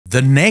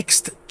the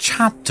next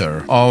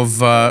chapter of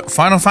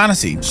Final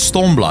Fantasy,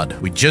 Stormblood.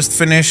 We just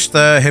finished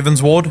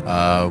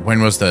Heavensward.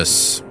 When was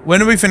this? When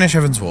did we finish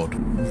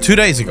Heavensward? 2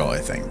 days ago, I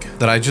think.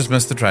 Did I just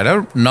miss the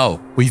trailer?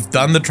 No, we've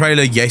done the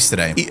trailer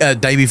yesterday,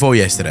 day before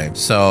yesterday.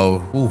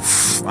 So,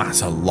 oof,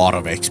 that's a lot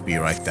of XP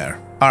right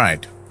there. All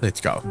right, let's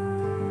go.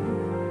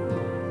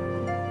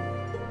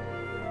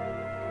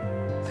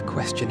 The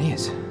question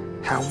is,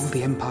 how will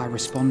the Empire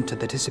respond to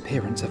the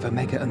disappearance of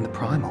Omega and the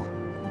Primal?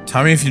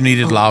 Tell me if you need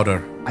it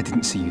louder. I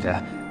didn't see you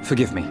there.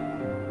 Forgive me.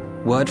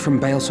 Word from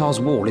Baelsar's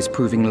wall is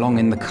proving long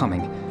in the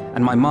coming,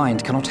 and my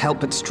mind cannot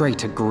help but stray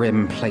to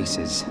grim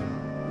places.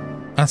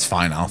 That's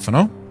fine,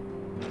 Alphino.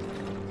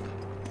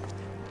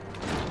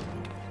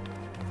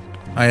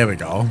 Oh, here we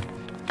go.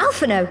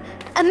 Alphino,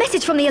 a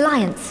message from the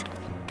Alliance.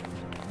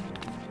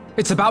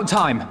 It's about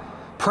time.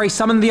 Pray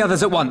summon the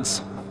others at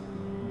once.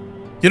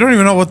 You don't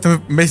even know what the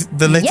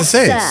letter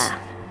says. Sir.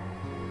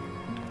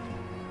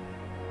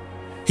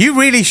 He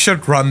really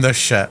should run this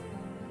shit.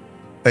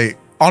 Like,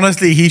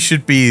 honestly, he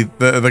should be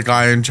the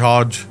guy in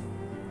charge.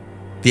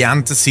 The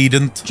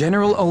antecedent.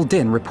 General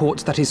Uldin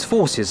reports that his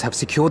forces have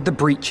secured the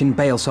breach in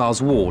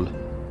Baelsar's wall.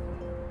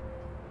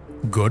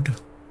 Good.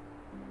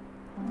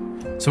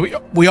 So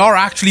we are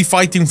actually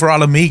fighting for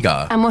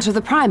Alamega. And what of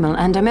the Primal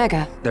and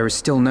Omega? There is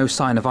still no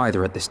sign of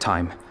either at this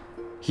time.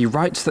 He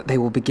writes that they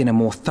will begin a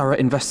more thorough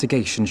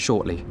investigation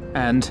shortly.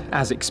 And,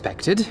 as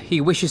expected,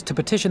 he wishes to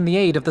petition the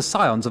aid of the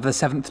Scions of the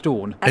Seventh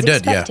Dawn. As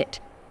expected.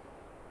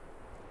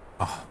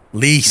 Yeah. Oh,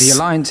 Lys. The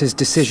Alliance's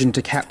decision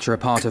to capture a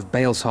part of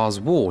Baelsar's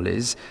wall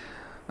is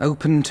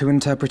open to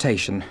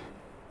interpretation.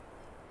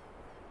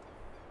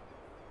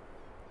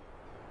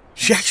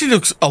 She actually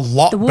looks a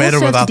lot the better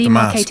without the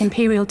mask. The wall serves to demarcate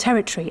Imperial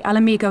territory,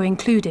 Alamigo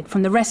included,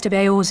 from the rest of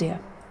Eorzea.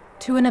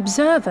 To an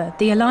observer,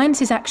 the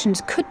Alliance's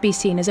actions could be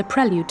seen as a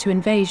prelude to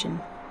invasion.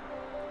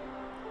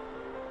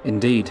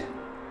 Indeed.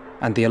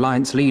 And the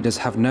Alliance leaders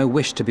have no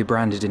wish to be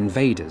branded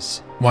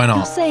invaders. Why not?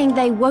 You're saying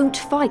they won't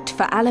fight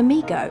for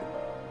Alamigo?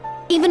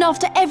 Even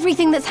after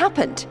everything that's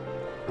happened?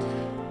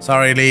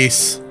 Sorry,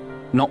 Lys.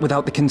 Not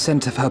without the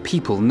consent of her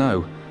people,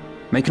 no.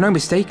 Make no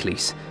mistake,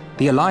 Lys.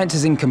 The Alliance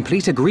is in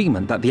complete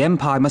agreement that the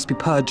Empire must be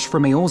purged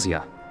from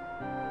Eorzea.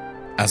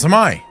 As am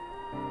I.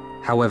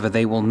 However,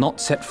 they will not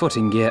set foot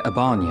in Gyr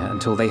Abania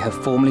until they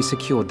have formally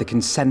secured the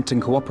consent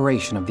and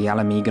cooperation of the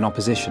Alamegan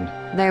opposition.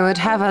 They would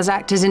have us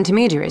act as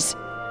intermediaries.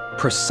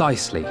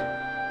 Precisely.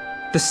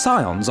 The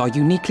Scions are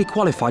uniquely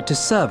qualified to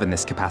serve in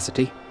this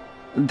capacity.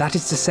 That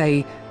is to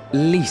say,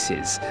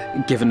 Lys's,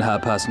 given her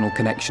personal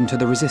connection to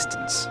the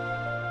Resistance.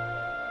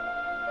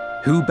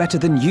 Who better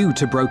than you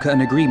to broker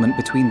an agreement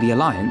between the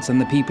Alliance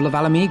and the people of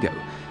Alamigo?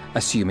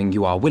 Assuming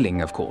you are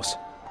willing, of course.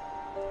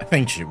 I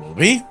think she will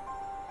be.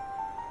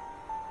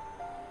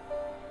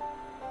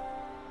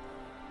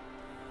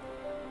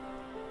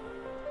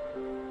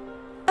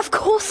 Of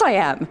course I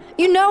am.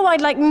 You know I'd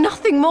like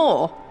nothing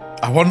more.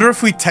 I wonder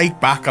if we take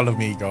back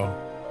Alamigo.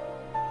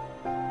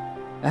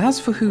 As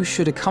for who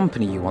should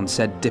accompany you on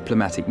said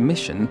diplomatic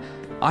mission,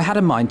 I had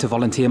a mind to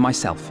volunteer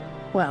myself.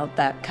 Well,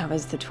 that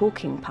covers the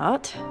talking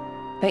part.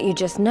 But you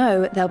just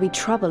know there'll be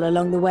trouble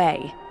along the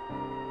way.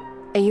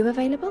 Are you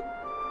available?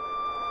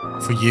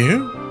 For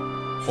you?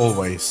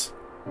 Always.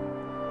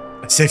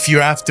 As if you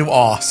have to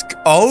ask.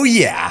 Oh,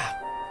 yeah.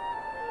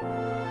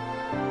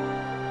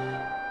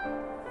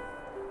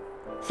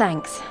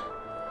 Thanks.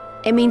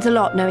 It means a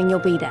lot knowing you'll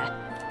be there.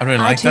 I really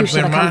I like too that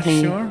shall very much, accompany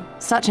you. sure.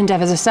 Such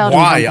endeavours are seldom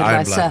Why, accompanied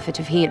by a Ironblood? surfeit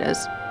of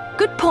healers.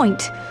 Good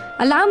point.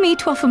 Allow me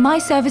to offer my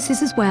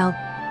services as well.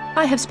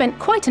 I have spent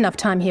quite enough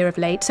time here of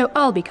late, so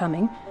I'll be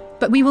coming.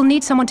 But we will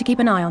need someone to keep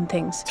an eye on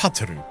things.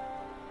 Tataru.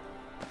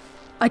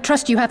 I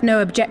trust you have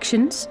no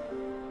objections?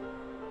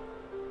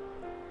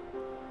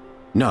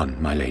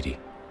 None, my lady.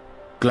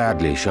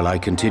 Gladly shall I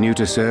continue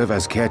to serve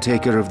as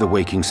caretaker of the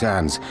Waking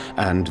Sands,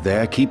 and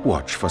there keep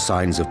watch for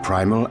signs of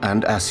primal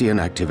and Ascian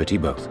activity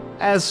both.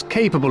 As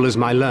capable as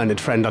my learned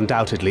friend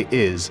undoubtedly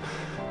is,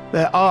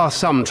 there are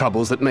some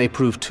troubles that may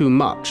prove too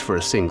much for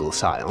a single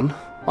scion,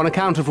 on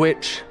account of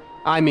which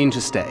I mean to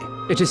stay.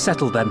 It is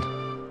settled then.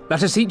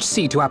 Let us each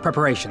see to our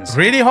preparations.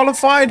 Really,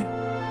 Holified?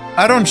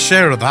 I don't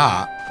share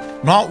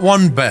that. Not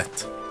one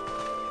bit.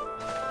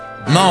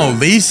 No,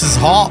 Lys is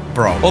hot,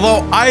 bro.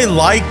 Although I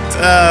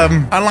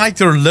liked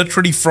her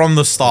literally from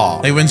the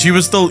start. Like when she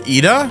was still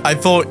Ida, I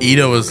thought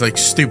Ida was like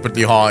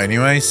stupidly hot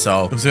anyway.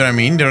 So, you see what I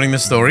mean? During the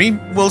story,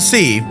 we'll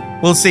see.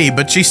 We'll see,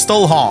 but she's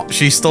still hot.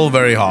 She's still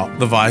very hot.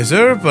 The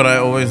visor, but I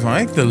always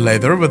like the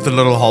leather with the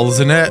little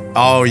holes in it.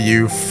 Oh,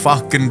 you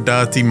fucking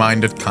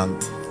dirty-minded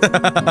cunt.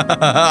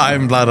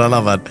 I'm glad I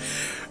love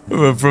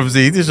it. From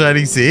sea to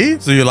shining sea.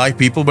 So you like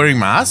people wearing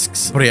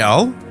masks?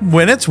 Brielle,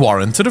 when it's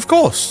warranted, of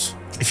course.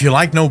 If you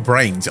like no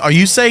brains, are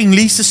you saying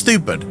Lys is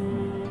stupid?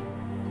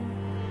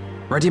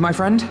 Ready, my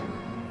friend?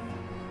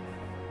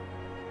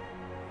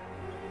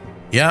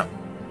 Yeah.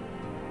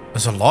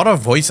 There's a lot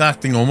of voice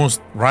acting almost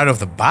right off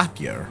the bat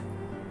here.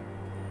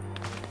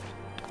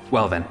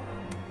 Well then.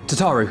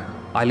 Tataru,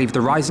 I leave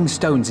the rising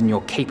stones in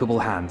your capable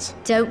hands.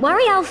 Don't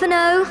worry,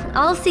 Alphino.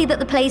 I'll see that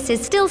the place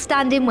is still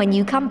standing when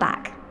you come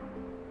back.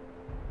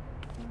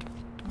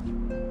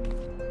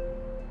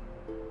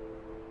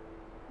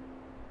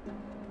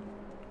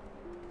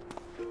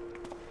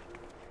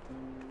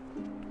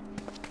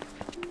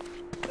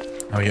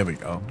 here we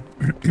go.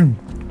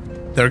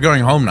 They're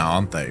going home now,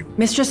 aren't they?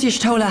 Mistress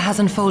Y'shtola has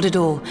unfolded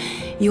all.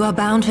 You are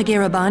bound for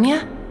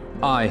Girabania?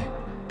 Aye.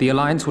 The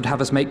Alliance would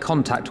have us make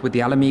contact with the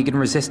Alamegan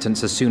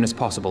resistance as soon as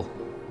possible.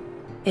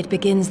 It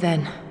begins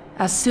then.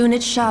 As soon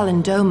it shall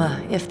in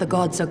Doma, if the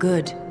gods are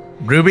good.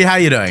 Ruby, how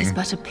you doing? It's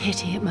but a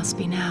pity it must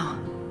be now.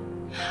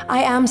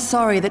 I am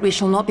sorry that we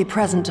shall not be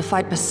present to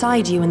fight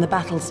beside you in the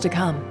battles to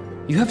come.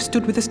 You have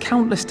stood with us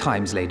countless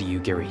times, Lady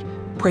Yugiri.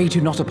 Pray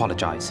do not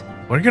apologize.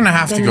 We're gonna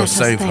have to Then go let us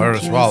save her thank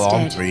as you well,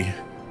 instead. aren't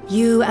we?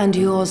 You and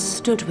yours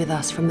stood with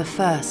us from the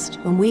first,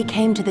 when we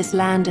came to this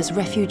land as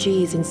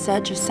refugees in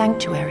search of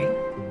sanctuary.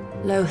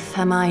 Loath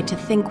am I to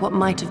think what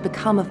might have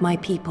become of my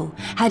people,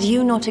 had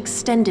you not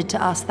extended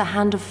to us the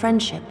hand of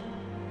friendship.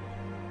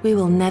 We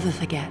will never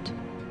forget.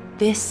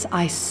 This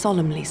I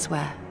solemnly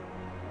swear.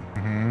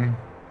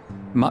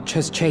 Much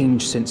has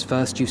changed since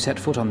first you set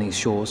foot on these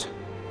shores.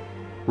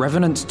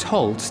 Revenant's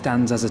Toll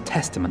stands as a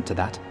testament to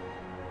that.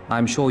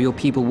 I'm sure your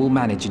people will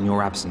manage in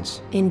your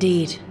absence.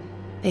 Indeed.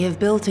 They have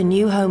built a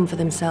new home for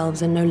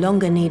themselves and no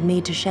longer need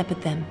me to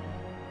shepherd them.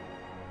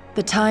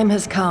 The time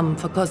has come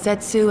for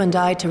Kozetsu and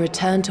I to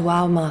return to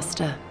our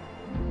master,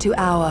 to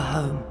our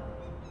home.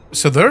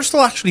 So they're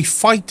still actually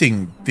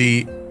fighting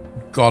the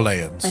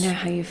Gauleans. I know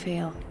how you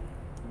feel.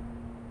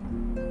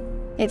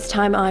 It's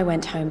time I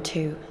went home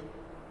too.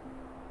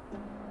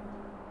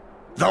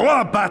 Though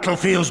our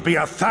battlefields be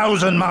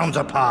 1,000 mounds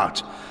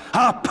apart,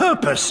 our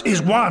purpose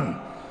is one.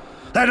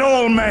 That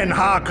all men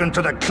hearken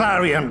to the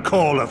clarion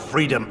call of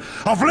freedom,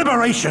 of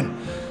liberation,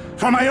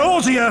 from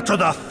Eorzea to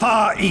the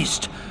far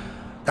east,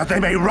 that they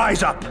may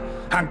rise up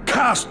and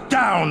cast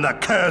down the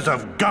curse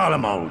of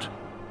Garlemald.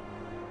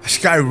 This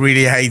guy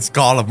really hates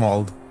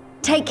Garlemald.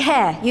 Take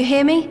care, you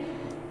hear me?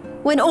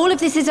 When all of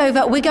this is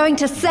over, we're going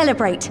to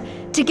celebrate.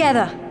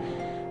 Together.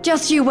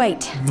 Just you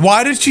wait.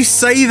 Why did she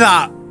say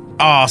that?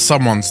 Ah,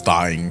 someone's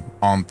dying,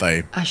 aren't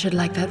they? I should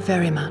like that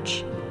very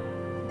much.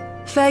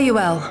 Fare you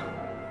well.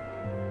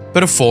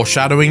 Bit of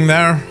foreshadowing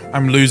there.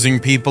 I'm losing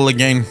people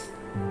again.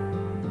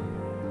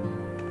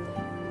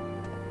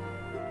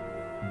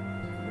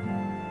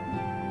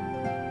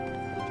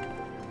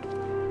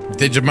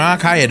 Did you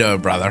mark? How you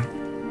doing, brother?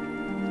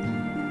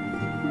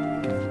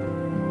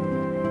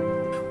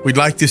 We'd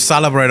like to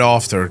celebrate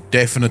after.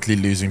 Definitely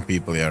losing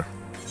people here.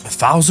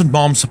 1,000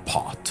 moms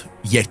apart,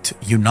 yet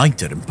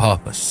united in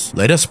purpose.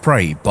 Let us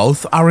pray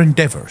both our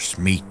endeavors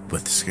meet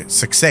with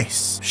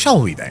success.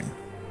 Shall we then?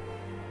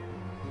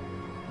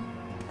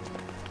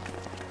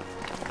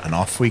 And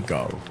off we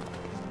go.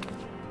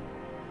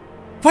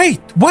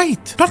 Wait,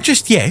 not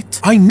just yet.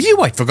 I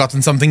knew I'd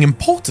forgotten something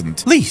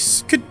important.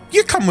 Lise, could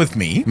you come with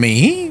me?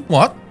 Me?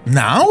 What?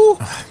 Now?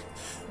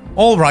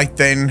 All right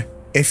then,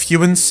 if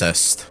you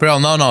insist. Well,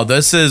 no,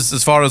 this is,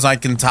 as far as I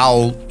can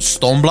tell,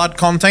 Stormblood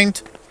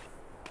content.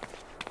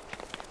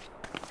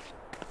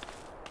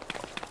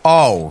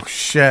 Oh,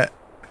 shit.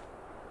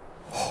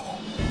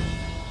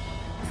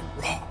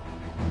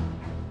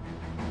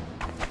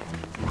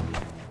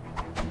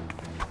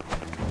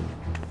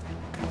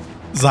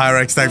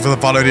 Zyrex, thanks for the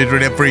follow, dude.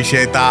 Really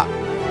appreciate that.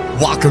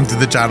 Welcome to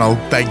the channel.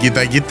 Thank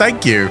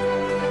you.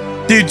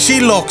 Dude,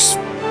 she looks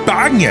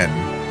banging.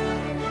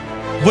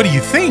 What do you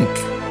think?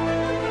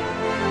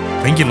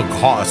 I think you look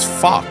hot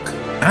as fuck.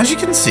 As you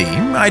can see,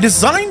 I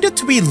designed it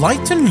to be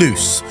light and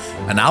loose,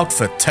 an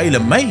outfit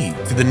tailor-made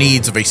to the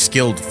needs of a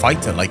skilled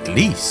fighter like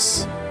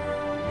Lise.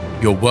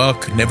 Your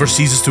work never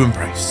ceases to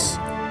impress.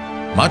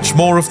 Much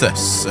more of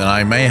this, and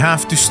I may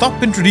have to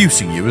stop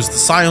introducing you as the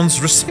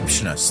Scion's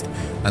receptionist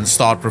and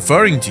start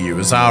referring to you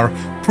as our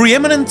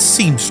preeminent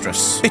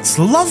seamstress. It's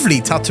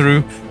lovely,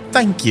 Tataru.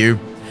 Thank you.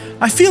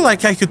 I feel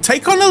like I could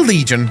take on a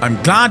legion.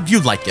 I'm glad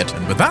you like it,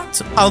 and with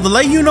that, I'll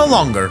delay you no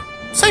longer.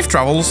 Safe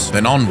travels,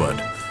 then onward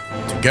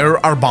to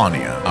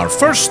Girabania. Our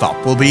first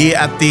stop will be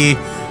at the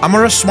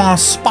Amaraswa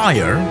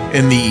Spire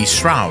in the East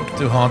Shroud.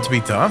 Too hard to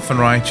be tough and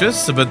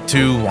righteous, a bit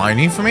too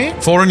whiny for me.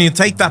 Foreign, you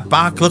take that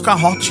back. Look how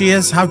hot she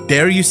is. How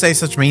dare you say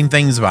such mean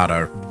things about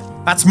her?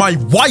 That's my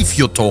wife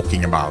you're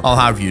talking about. I'll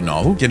have you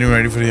know. Getting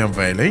ready for the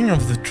unveiling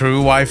of the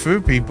true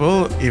waifu,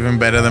 people. Even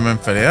better than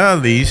Amphilia,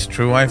 at least.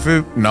 True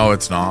waifu? No,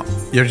 it's not.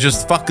 You're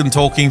just fucking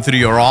talking through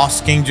your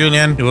ass, King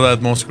Julian. Hilda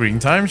had more screen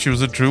time. She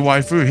was a true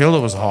waifu. Hilda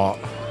was hot.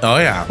 Oh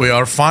yeah. We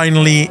are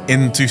finally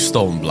into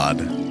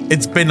Stormblood.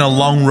 It's been a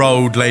long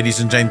road,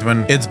 ladies and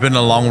gentlemen. It's been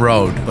a long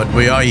road, but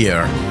we are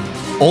here.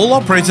 All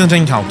our present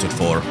accounted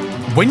for.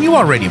 When you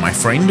are ready, my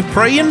friend,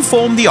 pray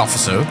inform the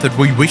officer that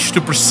we wish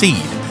to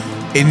proceed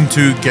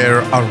into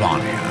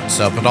Girabania.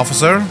 Serpent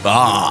officer?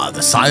 Ah,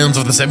 the Scions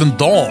of the Seventh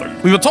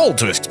Dawn. We were told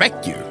to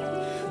expect you.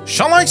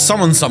 Shall I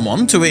summon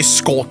someone to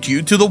escort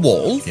you to the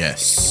wall?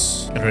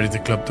 Yes. Get ready to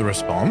clip the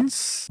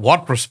response.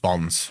 What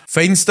response?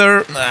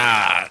 Feinster?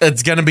 Ah,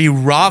 it's gonna be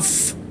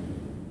rough.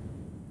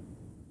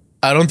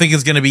 I don't think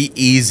it's gonna be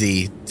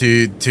easy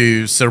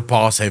to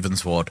surpass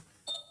Heavensward.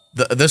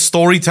 The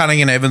storytelling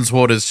in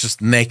Heavensward is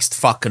just next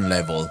fucking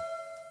level.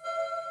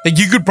 Like,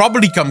 you could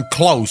probably come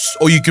close,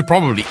 or you could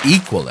probably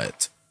equal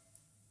it.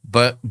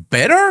 But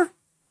better?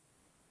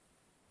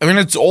 I mean,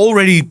 it's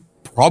already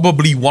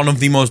probably one of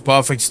the most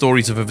perfect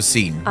stories I've ever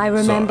seen. I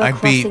remember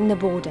crossing the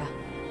border,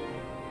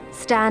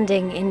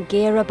 standing in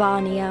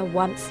Girabania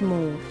once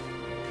more.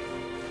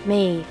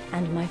 Me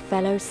and my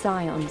fellow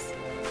scions,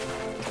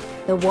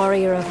 the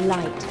warrior of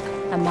light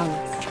among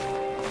us.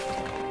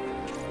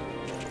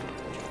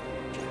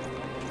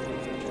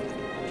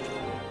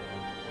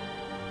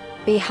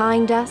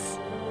 Behind us,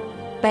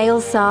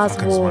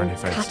 Baelsar's wall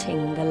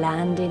cutting the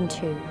land in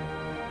two.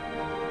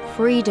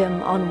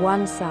 Freedom on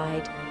one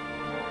side,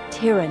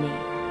 tyranny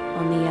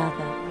on the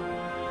other.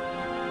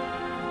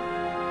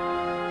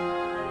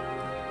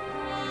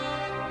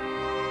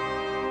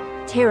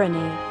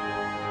 Tyranny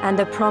and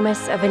the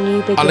promise of a new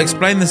beginning. I'll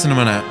explain this in a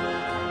minute.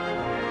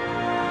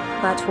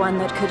 But one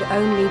that could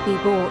only be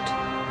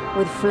bought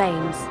with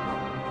flames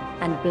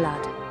and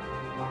blood.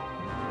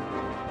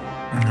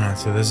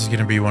 So this is going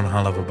to be one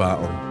hell of a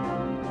battle.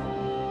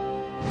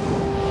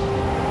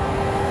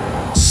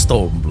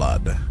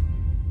 Stormblood.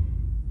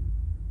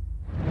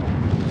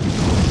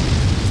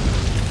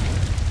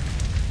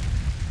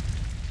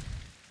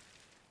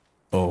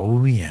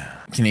 Oh yeah.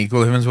 Can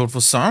equal Heavensward for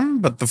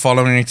some, but the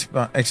following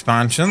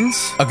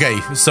expansions. Okay,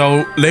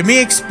 so let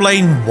me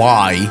explain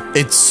why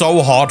it's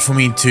so hard for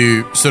me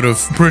to sort of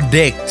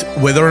predict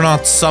whether or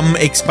not some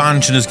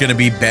expansion is going to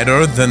be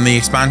better than the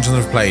expansions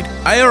I've played.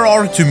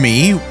 ARR to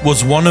me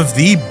was one of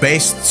the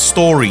best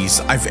stories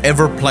I've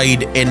ever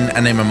played in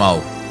an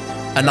MMO.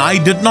 And I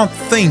did not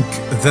think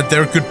that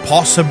there could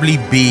possibly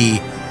be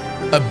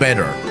a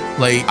better.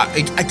 Like,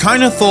 I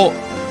kind of thought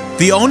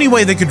the only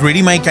way they could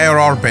really make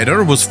ARR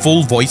better was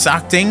full voice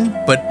acting,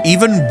 but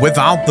even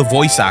without the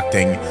voice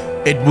acting,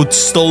 it would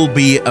still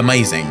be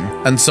amazing.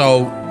 And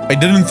so I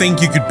didn't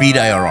think you could beat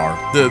ARR.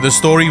 The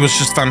story was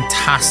just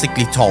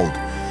fantastically told.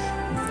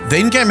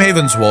 Then came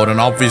Heavensward and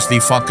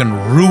obviously fucking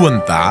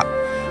ruined that,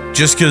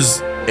 just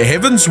because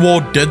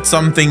Heavensward did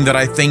something that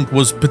I think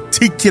was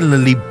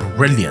particularly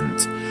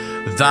brilliant.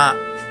 That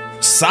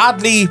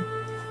sadly,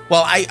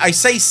 well, I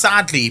say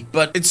sadly,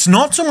 but it's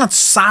not so much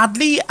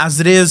sadly as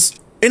it is.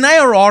 In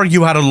ARR,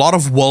 you had a lot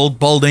of world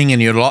building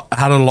and you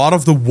had a lot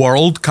of the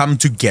world come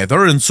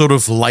together and sort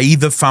of lay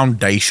the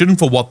foundation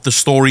for what the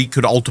story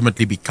could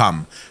ultimately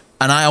become.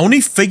 And I only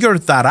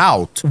figured that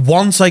out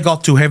once I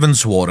got to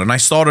Heavensward and I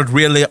started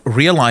really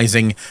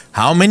realizing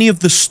how many of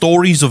the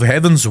stories of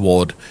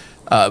Heavensward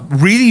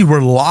really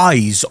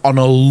relies on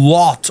a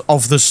lot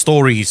of the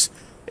stories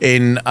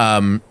in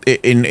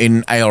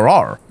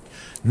ARR.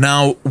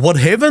 Now, what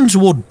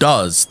Heavensward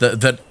does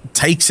that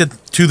takes it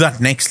to that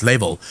next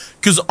level,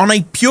 because on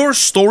a pure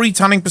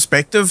storytelling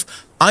perspective,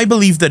 I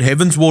believe that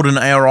Heavensward and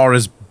ARR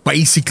is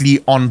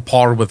basically on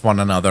par with one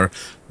another,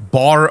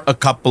 bar a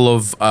couple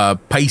of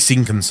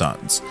pacing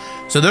concerns.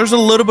 So there's a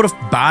little bit of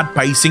bad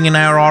pacing in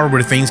ARR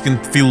where things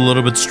can feel a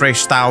little bit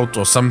stretched out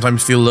or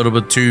sometimes feel a little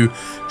bit too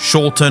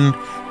shortened,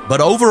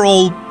 but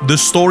overall, the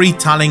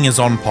storytelling is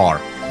on par.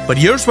 But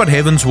here's what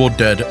Heavensward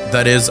did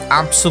that is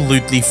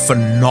absolutely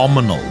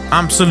phenomenal.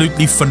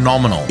 Absolutely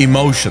phenomenal.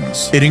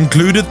 Emotions. It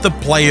included the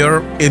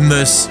player in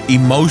this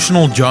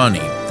emotional journey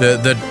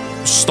that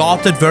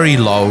started very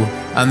low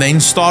and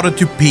then started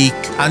to peak.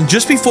 And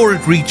just before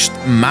it reached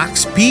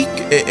max peak,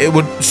 it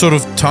would sort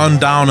of turn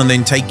down and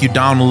then take you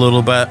down a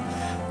little bit.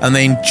 And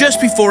then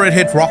just before it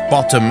hit rock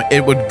bottom,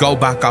 it would go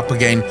back up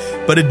again.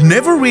 But it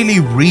never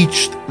really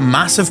reached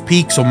massive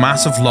peaks or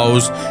massive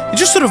lows. It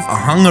just sort of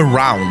hung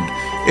around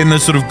in the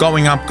sort of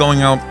going up,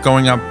 going up,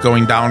 going up,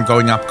 going down,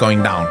 going up,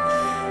 going down.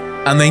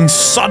 And then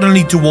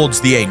suddenly towards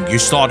the end, you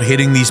start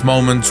hitting these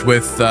moments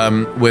with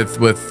what's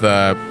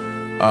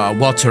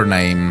her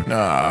name?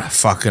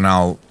 Fucking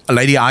hell.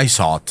 Lady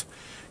Iceheart.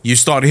 You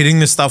start hitting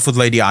this stuff with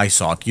Lady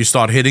Iceheart. You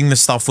start hitting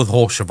this stuff with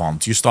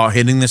Horshavant. You start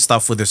hitting this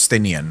stuff with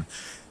Estinian.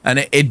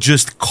 And it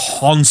just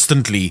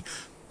constantly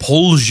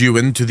pulls you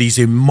into these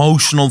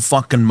emotional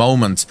fucking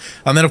moments.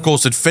 And then, of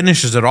course, it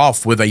finishes it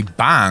off with a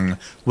bang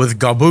with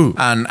Gabu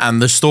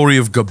and the story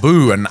of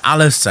Gabu and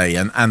Alice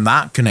and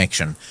that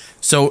connection.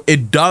 So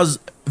it does,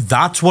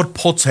 that's what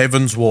puts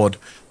Heavensward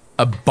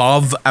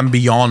above and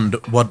beyond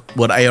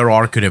what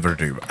ARR could ever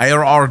do.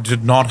 ARR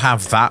did not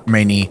have that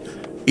many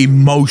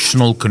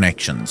emotional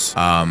connections.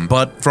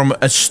 But from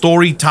a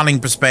storytelling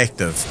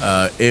perspective,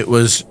 it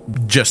was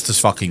just as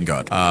fucking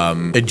good.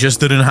 It just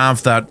didn't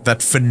have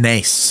that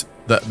finesse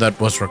that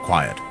was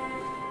required.